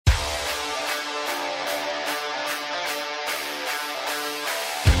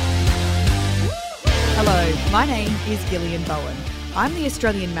Hello, my name is Gillian Bowen. I'm the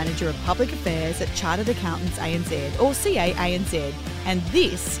Australian Manager of Public Affairs at Chartered Accountants ANZ, or CAANZ, and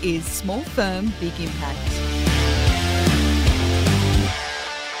this is Small Firm, Big Impact.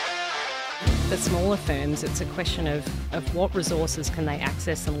 For smaller firms, it's a question of what resources can they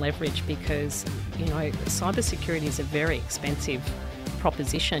access and leverage because, cybersecurity is a very expensive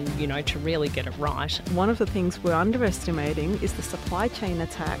proposition, to really get it right. One of the things we're underestimating is the supply chain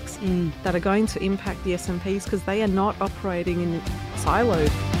attacks that are going to impact the SMPs because they are not operating in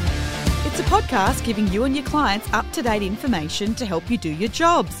silos. It's a podcast giving you and your clients up-to-date information to help you do your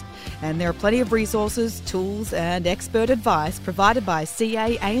jobs. And there are plenty of resources, tools and expert advice provided by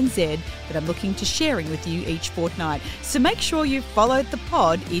CAANZ that I'm looking to sharing with you each fortnight. So make sure you've followed the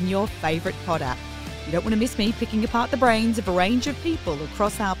pod in your favourite pod app. You don't want to miss me picking apart the brains of a range of people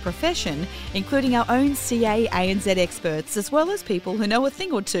across our profession, including our own CAANZ experts, as well as people who know a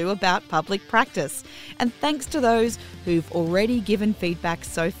thing or two about public practice. And thanks to those who've already given feedback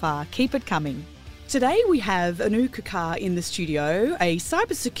so far. Keep it coming. Today we have Anu Kakar in the studio, a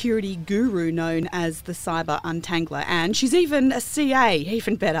cybersecurity guru known as the Cyber Untangler, and she's even a CA,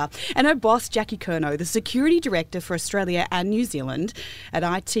 even better. And her boss, Jackie Curnow, the Security Director for Australia and New Zealand at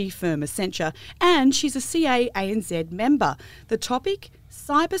IT firm Accenture, and she's a CAANZ member. The topic?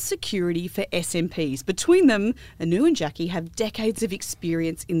 Cybersecurity for SMPs. Between them, Anu and Jackie have decades of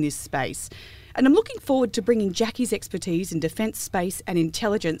experience in this space. And I'm looking forward to bringing Jackie's expertise in defence, space and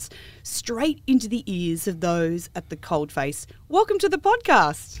intelligence straight into the ears of those at the coalface. Welcome to the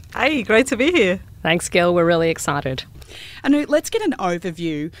podcast. Hey, great to be here. Thanks, Gil. We're really excited. Anu, let's get an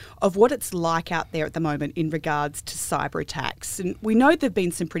overview of what it's like out there at the moment in regards to cyber attacks. And we know there have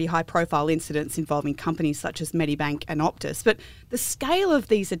been some pretty high-profile incidents involving companies such as Medibank and Optus, but the scale of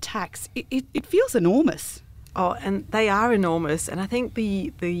these attacks, it feels enormous. Oh, and they are enormous. And I think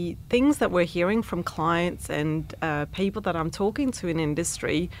the things that we're hearing from clients and people that I'm talking to in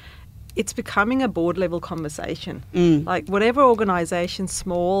industry, it's becoming a board level conversation. Like whatever organisation,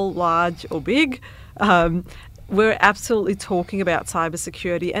 small, large or big, we're absolutely talking about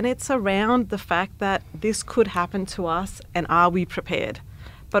cybersecurity. And it's around the fact that this could happen to us and are we prepared?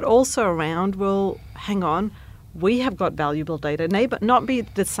 But also around, well, hang on, we have got valuable data. It may not be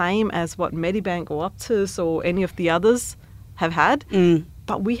the same as what Medibank or Optus or any of the others have had,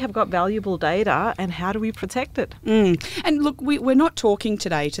 but we have got valuable data, and how do we protect it? And look, we're not talking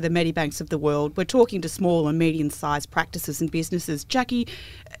today to the Medibanks of the world. We're talking to small and medium-sized practices and businesses. Jackie,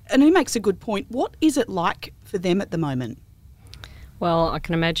 and he makes a good point. What is it like for them at the moment? Well, I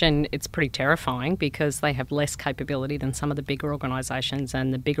can imagine it's pretty terrifying because they have less capability than some of the bigger organisations,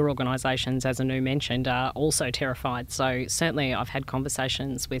 and the bigger organisations, as Anu mentioned, are also terrified. So certainly I've had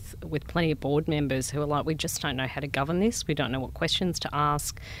conversations with plenty of board members who are like, we just don't know how to govern this. We don't know what questions to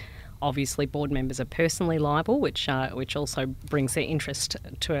ask. Obviously, board members are personally liable, which also brings their interest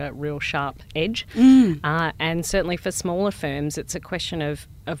to a real sharp edge. And certainly for smaller firms, it's a question of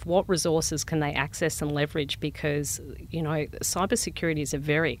what resources can they access and leverage because, cybersecurity is a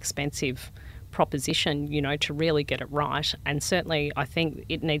very expensive proposition, to really get it right. And certainly I think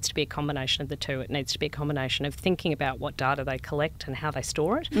it needs to be a combination of the two. It needs to be a combination of thinking about what data they collect and how they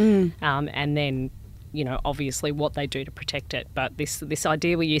store it, and then obviously what they do to protect it. But this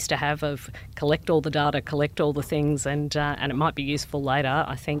idea we used to have of collect all the data, collect all the things, and it might be useful later,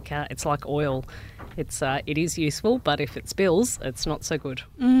 I think it's like oil. It is useful, but if it spills, it's not so good.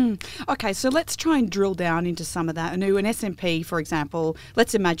 Okay, so let's try and drill down into some of that. Anu, an SMP, for example,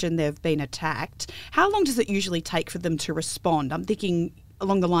 let's imagine they've been attacked. How long does it usually take for them to respond? I'm thinking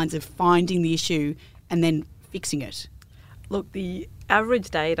along the lines of finding the issue and then fixing it. Look, the average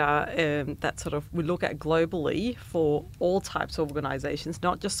data that sort of we look at globally for all types of organisations,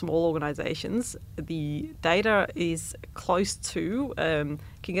 not just small organisations, the data is close to, can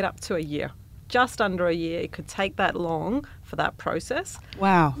get up to a year. Just under a year. It could take that long for that process.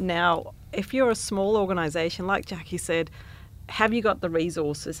 Wow. Now, if you're a small organisation, like Jackie said, have you got the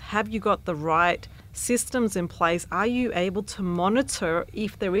resources? Have you got the right systems in place? Are you able to monitor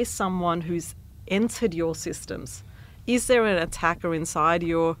if there is someone who's entered your systems? Is there an attacker inside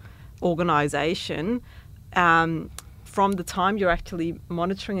your organisation from the time you're actually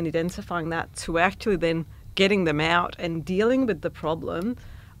monitoring and identifying that to actually then getting them out and dealing with the problem?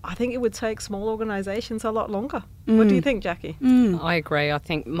 I think it would take small organisations a lot longer. What do you think, Jackie? I agree. I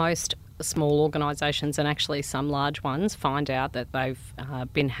think most small organisations and actually some large ones find out that they've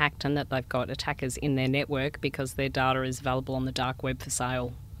been hacked and that they've got attackers in their network because their data is available on the dark web for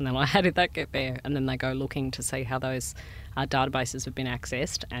sale. And they're like, how did that get there? And then they go looking to see how those databases have been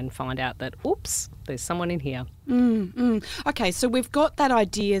accessed and find out that, oops, there's someone in here. Okay, so we've got that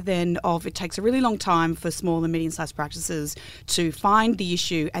idea then of it takes a really long time for small and medium-sized practices to find the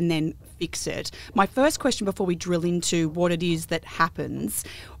issue and then fix it. My first question before we drill into what it is that happens,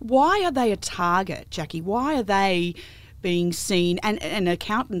 why are they a target, Jackie? Why are they being seen, and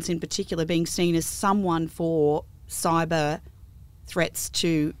accountants in particular, being seen as someone for cyber threats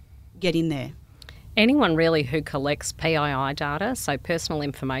to get in there? Anyone really who collects PII data, so personal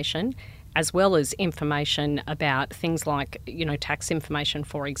information, as well as information about things like, tax information,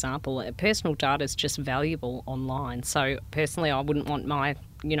 for example. Personal data is just valuable online. So personally, I wouldn't want my,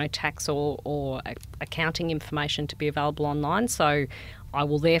 tax or accounting information to be available online. So I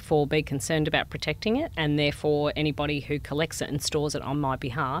will therefore be concerned about protecting it, and therefore anybody who collects it and stores it on my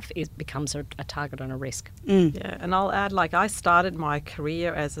behalf becomes a target and a risk. Yeah, and I'll add, I started my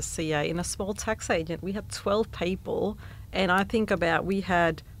career as a CA in a small tax agent. We had 12 people, and I think about we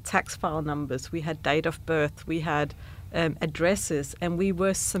had tax file numbers, we had date of birth, we had addresses, and we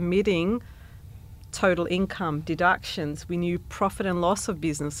were submitting total income, deductions, we knew profit and loss of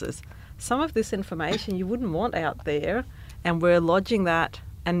businesses. Some of this information you wouldn't want out there, and we're lodging that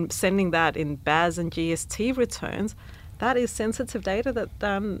and sending that in BAS and GST returns. That is sensitive data that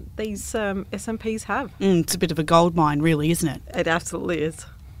these SMPs have. It's a bit of a goldmine, really, isn't it? It absolutely is.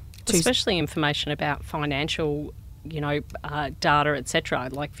 Especially information about financial data, etc.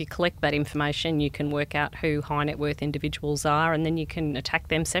 Like if you collect that information, you can work out who high net worth individuals are, and then you can attack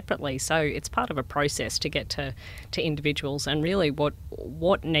them separately. So it's part of a process to get to individuals. And really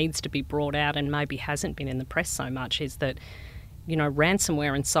what needs to be brought out and maybe hasn't been in the press so much is that,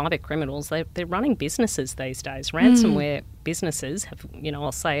 ransomware and cyber criminals, they're running businesses these days. Ransomware businesses have,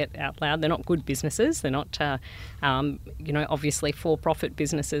 I'll say it out loud, they're not good businesses. They're not, obviously for-profit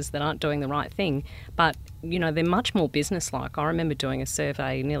businesses that aren't doing the right thing. But, they're much more business-like. I remember doing a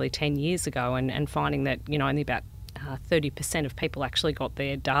survey nearly 10 years ago and finding that, only about 30% of people actually got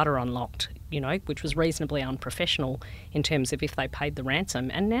their data unlocked, which was reasonably unprofessional in terms of if they paid the ransom.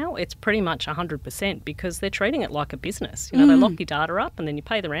 And now it's pretty much 100% because they're treating it like a business. They lock your data up and then you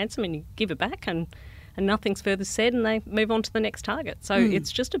pay the ransom and you give it back and nothing's further said and they move on to the next target. So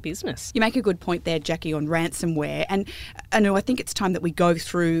it's just a business. You make a good point there, Jackie, on ransomware. And I think it's time that we go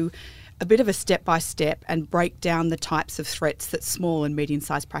through a bit of a step-by-step and break down the types of threats that small and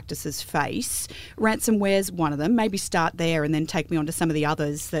medium-sized practices face. Ransomware's one of them. Maybe start there and then take me on to some of the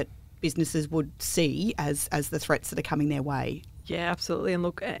others that businesses would see as the threats that are coming their way. Yeah, absolutely. And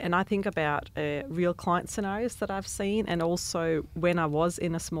look, and I think about real client scenarios that I've seen, and also when I was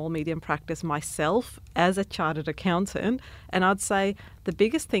in a small, medium practice myself as a chartered accountant, and I'd say the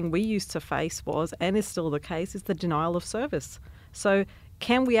biggest thing we used to face was, and is still the case, is the denial of service. So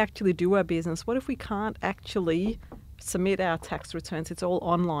can we actually do our business? What if we can't actually submit our tax returns? It's all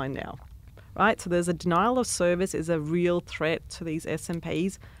online now, right? So there's a denial of service is a real threat to these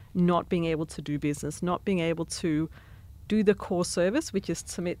SMPs not being able to do business, not being able to do the core service, which is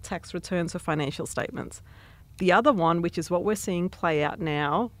submit tax returns or financial statements. The other one, which is what we're seeing play out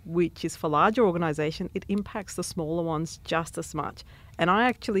now, which is for larger organisations, it impacts the smaller ones just as much. And I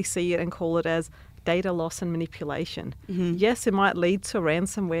actually see it and call it as data loss and manipulation. Yes, it might lead to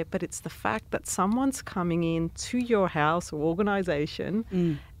ransomware, but it's the fact that someone's coming in to your house or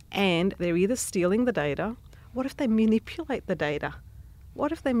organisation and they're either stealing the data. What if they manipulate the data?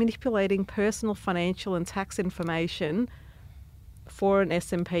 What if they're manipulating personal, financial and tax information for an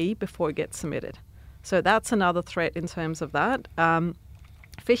SMP before it gets submitted? So that's another threat in terms of that.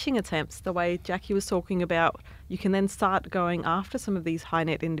 Phishing attempts, the way Jackie was talking about, you can then start going after some of these high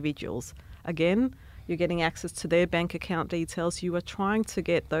net individuals. Again, you're getting access to their bank account details. You are trying to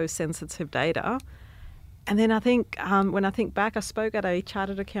get those sensitive data. And then I think when I think back, I spoke at a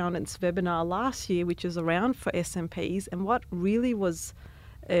Chartered Accountants webinar last year, which is around for SMPs. And what really was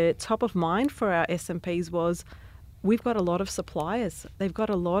top of mind for our SMPs was we've got a lot of suppliers. They've got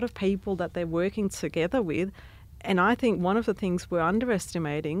a lot of people that they're working together with. And I think one of the things we're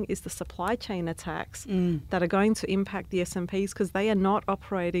underestimating is the supply chain attacks that are going to impact the SMPs because they are not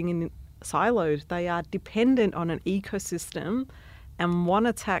operating in siloed. They are dependent on an ecosystem, and one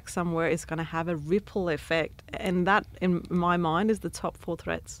attack somewhere is going to have a ripple effect. And that, in my mind, is the top 4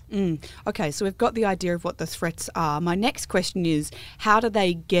 threats. Okay, so we've got the idea of what the threats are. My next question is, how do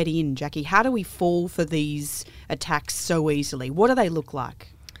they get in, Jackie? How do we fall for these attacks so easily? What do they look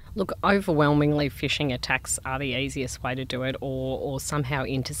like? Look, overwhelmingly phishing attacks are the easiest way to do it, or somehow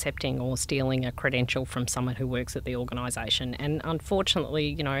intercepting or stealing a credential from someone who works at the organisation. And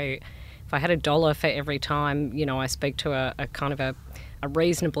unfortunately, if I had $1 for every time, I speak to a kind of a a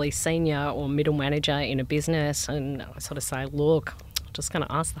reasonably senior or middle manager in a business, and I sort of say, look, I'm just going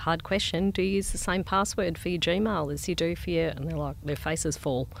to ask the hard question, do you use the same password for your Gmail as you do for your... And they're like, their faces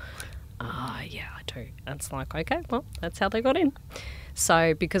fall. Yeah, I do. It's like, okay, well, that's how they got in.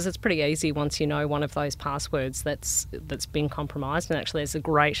 So, because it's pretty easy once you know one of those passwords that's been compromised, and actually there's a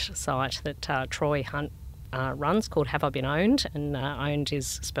great site that Troy Hunt runs called Have I Been Owned, and owned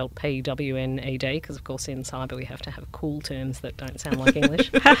is spelled PWNED, because of course in cyber we have to have cool terms that don't sound like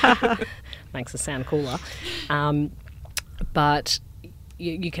English. Makes us sound cooler. But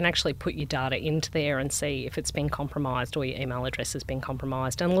you can actually put your data into there and see if it's been compromised or your email address has been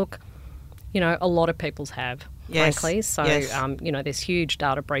compromised. And look, a lot of people's have, frankly. So, there's huge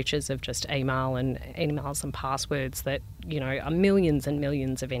data breaches of just emails and passwords that, are millions and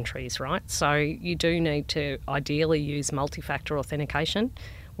millions of entries, right? So you do need to ideally use multi-factor authentication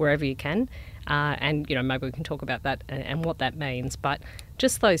wherever you can. And, maybe we can talk about that and what that means. But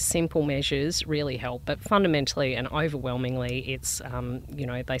just those simple measures really help. But fundamentally and overwhelmingly, it's,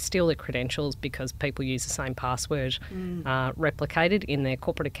 they steal their credentials because people use the same password replicated in their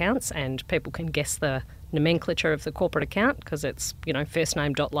corporate accounts, and people can guess the nomenclature of the corporate account because it's, first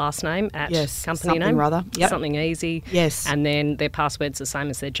name dot last name at company name. Rather. Yep. Something easy. Yes. And then their password's the same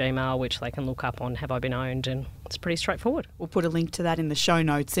as their Gmail, which they can look up on Have I Been Owned, and it's pretty straightforward. We'll put a link to that in the show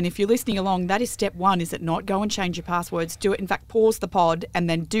notes. And if you're listening along, that is step one, is it not? Go and change your passwords. Do it. In fact, pause the pod and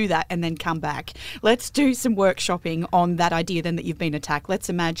then do that and then come back. Let's do some workshopping on that idea then that you've been attacked. Let's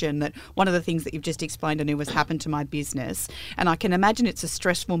imagine that one of the things that you've just explained, Anu, has happened to my business. And I can imagine it's a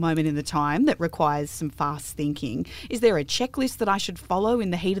stressful moment in the time that requires some fast thinking. Is there a checklist that I should follow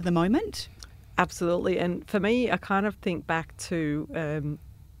in the heat of the moment? Absolutely. And for me, I kind of think back to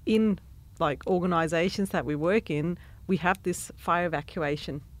in like organisations that we work in, we have this fire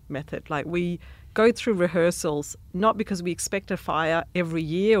evacuation method. Like we go through rehearsals, not because we expect a fire every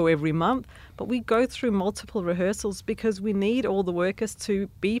year or every month, but we go through multiple rehearsals because we need all the workers to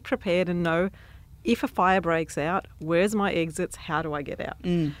be prepared and know, if a fire breaks out, where's my exits? How do I get out?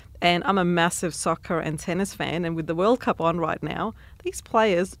 And I'm a massive soccer and tennis fan, and with the World Cup on right now, these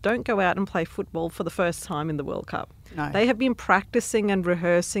players don't go out and play football for the first time in the World Cup. No. They have been practicing and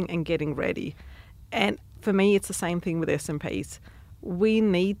rehearsing and getting ready. And for me, it's the same thing with SMPs. We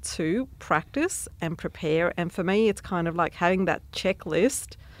need to practice and prepare. And for me, it's kind of like having that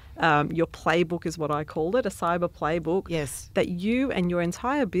checklist. Your playbook is what I called it, a cyber playbook. Yes. That you and your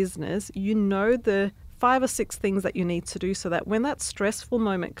entire business, the 5 or 6 things that you need to do so that when that stressful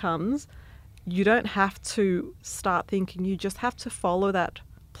moment comes, you don't have to start thinking. You just have to follow that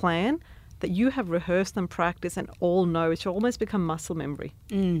plan that you have rehearsed and practiced and all know. It should almost become muscle memory.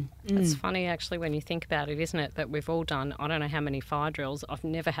 It's funny, actually, when you think about it, isn't it, that we've all done, I don't know how many fire drills. I've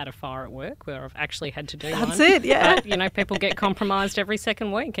never had a fire at work where I've actually had to do one. That's it, yeah. But, people get compromised every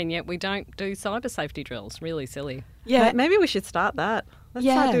second week, and yet we don't do cyber safety drills. Really silly. Yeah. Maybe we should start that. Let's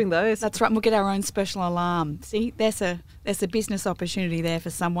start doing those. That's right. And we'll get our own special alarm. See, there's a business opportunity there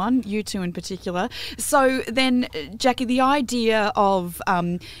for someone, you two in particular. So then, Jackie, the idea of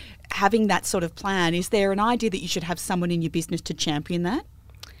having that sort of plan, is there an idea that you should have someone in your business to champion that?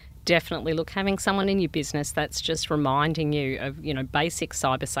 Definitely. Look, having someone in your business that's just reminding you of, basic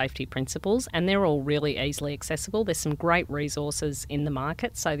cyber safety principles, and they're all really easily accessible. There's some great resources in the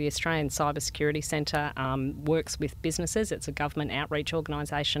market. So the Australian Cyber Security Centre works with businesses. It's a government outreach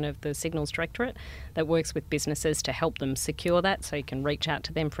organisation of the Signals Directorate that works with businesses to help them secure that, so you can reach out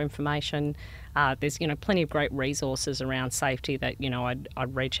to them for information. There's, plenty of great resources around safety that,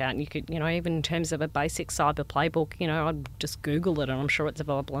 I'd reach out, and you could, even in terms of a basic cyber playbook, I'd just Google it and I'm sure it's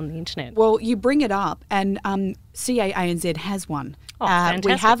available on the internet. Well, you bring it up, and CAANZ has one. Oh, fantastic.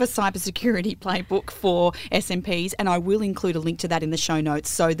 We have a cybersecurity playbook for SMPs, and I will include a link to that in the show notes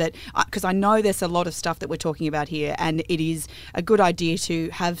so that, because I know there's a lot of stuff that we're talking about here, and it is a good idea to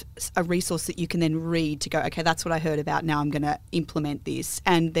have a resource that you can then read to go, okay, that's what I heard about, now I'm going to implement this,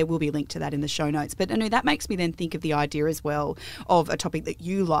 and there will be a link to that in the show notes. But Anu, that makes me then think of the idea as well of a topic that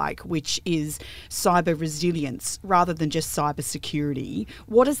you like, which is cyber resilience rather than just cyber security.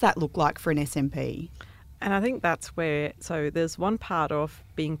 What does that look like for an SMP? And I think that's where, so there's one part of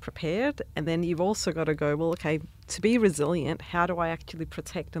being prepared, and then you've also got to go, well, okay, to be resilient, how do I actually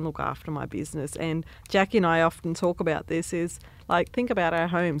protect and look after my business? And Jackie and I often talk about this is, like, think about our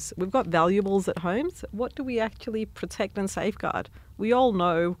homes. We've got valuables at homes. What do we actually protect and safeguard? We all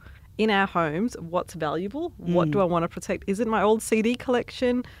know in our homes what's valuable. What do I want to protect? Is it my old CD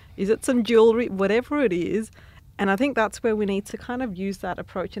collection? Is it some jewellery? Whatever it is. And I think that's where we need to kind of use that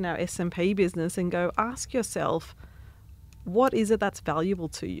approach in our SMP business and go, ask yourself, what is it that's valuable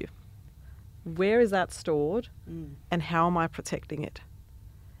to you? Where is that stored? And how am I protecting it?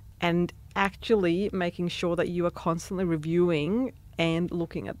 and actually making sure that you are constantly reviewing and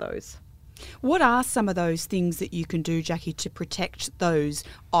looking at those. What are some of those things that you can do, Jackie, to protect those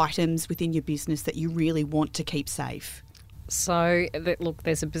items within your business that you really want to keep safe? So, look,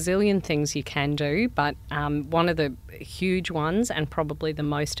 there's a bazillion things you can do, but one of the huge ones and probably the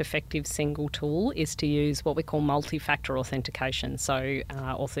most effective single tool is to use what we call multi-factor authentication. So,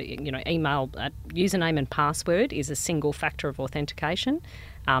 email, username and password is a single factor of authentication.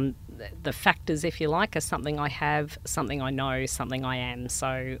 The factors, if you like, are something I have, something I know, something I am.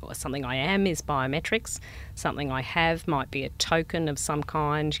 So something I am is biometrics. Something I have might be a token of some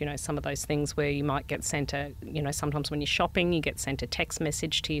kind. You know, some of those things where you might get sent sometimes when you're shopping, you get sent a text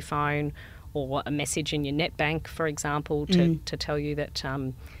message to your phone or a message in your net bank, for example, to tell you that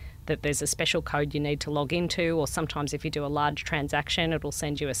there's a special code you need to log into, or sometimes if you do a large transaction, it'll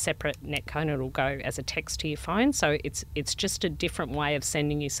send you a separate net code and it'll go as a text to your phone. So it's just a different way of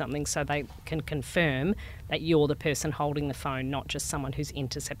sending you something so they can confirm that you're the person holding the phone, not just someone who's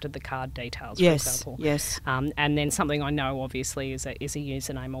intercepted the card details, for example. Yes. And then something I know, obviously, is a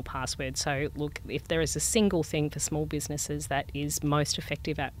username or password. So, look, if there is a single thing for small businesses that is most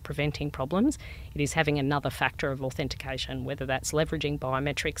effective at preventing problems, it is having another factor of authentication, whether that's leveraging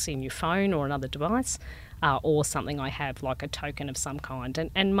biometrics in your phone or another device, or something I have like a token of some kind.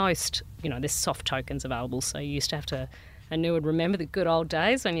 And most, there's soft tokens available, so you used to have to... I knew I'd remember the good old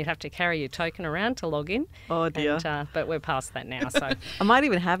days when you'd have to carry your token around to log in. Oh, dear. But we're past that now. So I might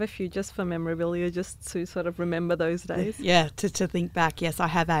even have a few just for memorabilia, just to sort of remember those days. Yeah, to think back. Yes, I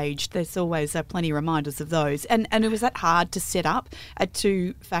have aged. There's always plenty of reminders of those. And was that hard to set up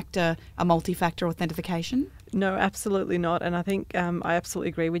a multi-factor authentication? No, absolutely not. And I think I absolutely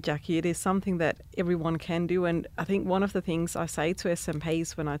agree with Jackie. It is something that everyone can do. And I think one of the things I say to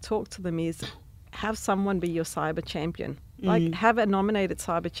SMPs when I talk to them is have someone be your cyber champion. Like, have a nominated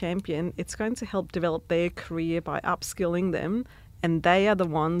cyber champion. It's going to help develop their career by upskilling them. And they are the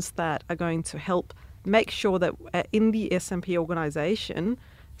ones that are going to help make sure that in the SMP organisation,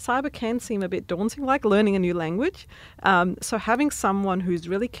 cyber can seem a bit daunting, like learning a new language. So having someone who's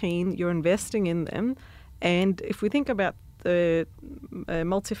really keen, you're investing in them. And if we think about the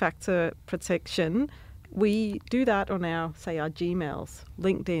multi-factor protection, we do that on our Gmails,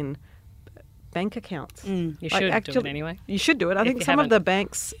 LinkedIn, bank accounts. You should do it anyway. You should do it. I think some of the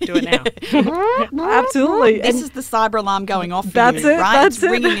banks... Do it now. Absolutely. This is the cyber alarm going off for that's you, it, right? that's it's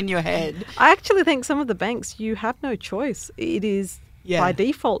it. ringing in your head. I actually think some of the banks, you have no choice. It is by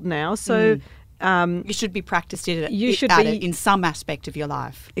default now. So... you should be practiced at it in some aspect of your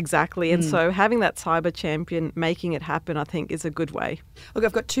life. Exactly. And so having that cyber champion, making it happen, I think is a good way. Look,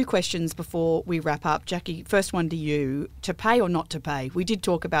 I've got two questions before we wrap up. Jackie, first one to you. To pay or not to pay? We did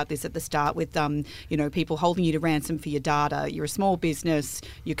talk about this at the start with, people holding you to ransom for your data. You're a small business.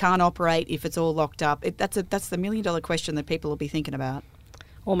 You can't operate if it's all locked up. That's the $1 million question that people will be thinking about.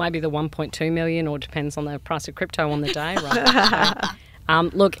 Or maybe the 1.2 million, or depends on the price of crypto on the day, right?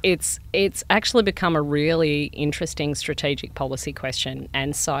 Look, it's actually become a really interesting strategic policy question,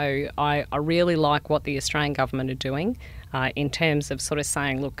 and so I really like what the Australian government are doing in terms of sort of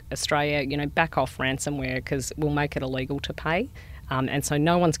saying, look, Australia, back off ransomware because we'll make it illegal to pay, and so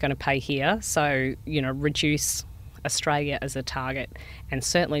no one's going to pay here, so, reduce Australia as a target, and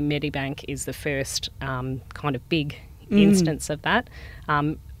certainly Medibank is the first kind of big instance of that.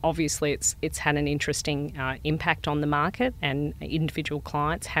 Obviously, it's had an interesting impact on the market and individual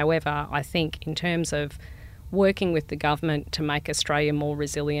clients. However, I think in terms of working with the government to make Australia more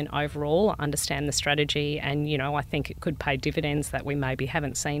resilient overall, understand the strategy, and, I think it could pay dividends that we maybe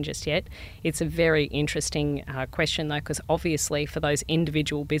haven't seen just yet. It's a very interesting question, though, because obviously for those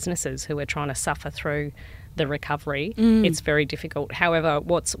individual businesses who are trying to suffer through the recovery, it's very difficult. However,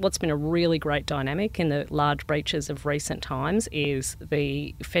 what's been a really great dynamic in the large breaches of recent times is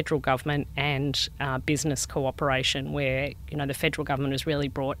the federal government and business cooperation, where the federal government has really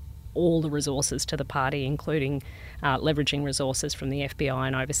brought all the resources to the party, including leveraging resources from the FBI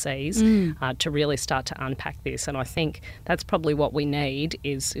and overseas to really start to unpack this. And I think that's probably what we need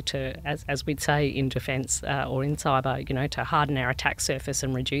is to, as we'd say in defence or in cyber, to harden our attack surface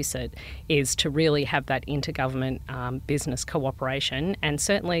and reduce it, is to really have that intergovernment business cooperation. And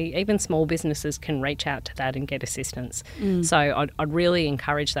certainly even small businesses can reach out to that and get assistance. So I'd really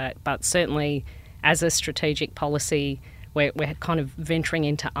encourage that. But certainly as a strategic policy, we're kind of venturing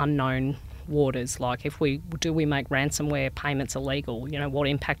into unknown waters. Like, if we make ransomware payments illegal, what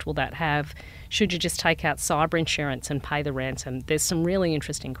impact will that have? Should you just take out cyber insurance and pay the ransom? There's some really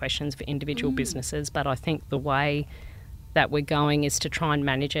interesting questions for individual businesses, but I think the way that we're going is to try and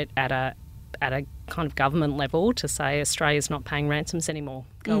manage it at at a kind of government level to say Australia's not paying ransoms anymore.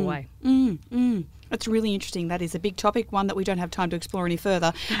 Go away. That's really interesting. That is a big topic, one that we don't have time to explore any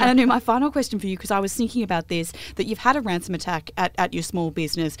further. And I know my final question for you, because I was thinking about this, that you've had a ransom attack at your small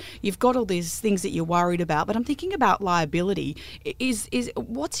business. You've got all these things that you're worried about, but I'm thinking about liability.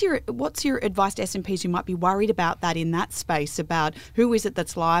 What's your advice to SMPs who might be worried about that in that space, about who is it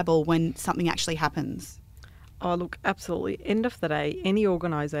that's liable when something actually happens? Oh, look, absolutely. End of the day, any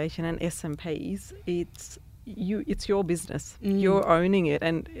organisation and SMPs, it's your business. You're owning it,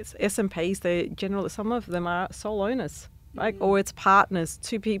 and it's SMPs. They generally, some of them are sole owners, right? Or it's partners,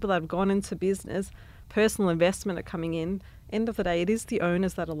 two people that have gone into business, personal investment are coming in. End of the day, it is the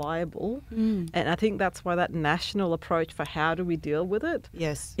owners that are liable, and I think that's why that national approach for how do we deal with it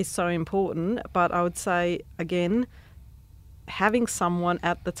is so important. But I would say again, having someone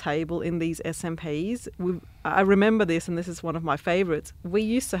at the table in these SMPs, I remember this, and this is one of my favourites. We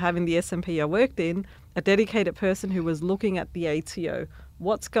used to have in the SMP I worked in a dedicated person who was looking at the ATO.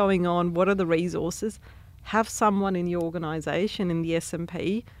 What's going on? What are the resources? Have someone in your organisation, in the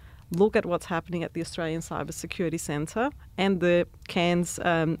SMP, look at what's happening at the Australian Cyber Security Centre and the Cairns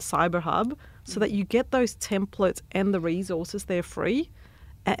Cyber Hub, so that you get those templates and the resources. They're free,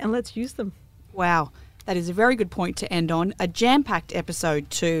 and let's use them. Wow. That is a very good point to end on. A jam-packed episode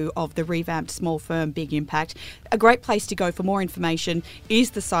 2 of the revamped Small Firm Big Impact. A great place to go for more information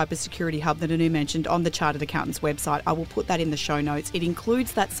is the Cybersecurity Hub that Anu mentioned on the Chartered Accountants website. I will put that in the show notes. It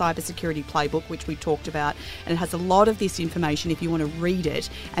includes that cybersecurity playbook, which we talked about, and it has a lot of this information if you want to read it.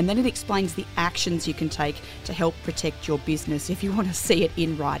 And then it explains the actions you can take to help protect your business if you want to see it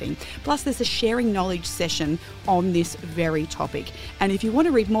in writing. Plus, there's a sharing knowledge session on this very topic. And if you want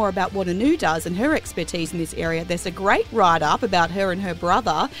to read more about what Anu does and her expertise in this area, there's a great write-up about her and her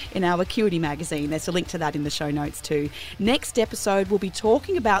brother in our Acuity magazine. There's a link to that in the show notes too. Next episode, we'll be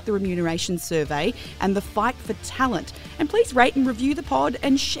talking about the remuneration survey and the fight for talent. And please rate and review the pod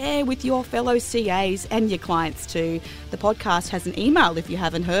and share with your fellow CAs and your clients too. The podcast has an email if you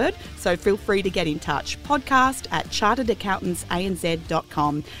haven't heard, so feel free to get in touch.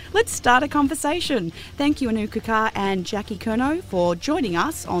 podcast@charteredaccountantsANZ.com. Let's start a conversation. Thank you, Anu Kukar and Jackie Curnow, for joining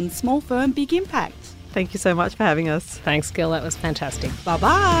us on Small Firm Big Impact. Thank you so much for having us. Thanks, Gil. That was fantastic.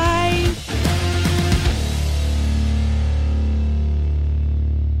 Bye-bye.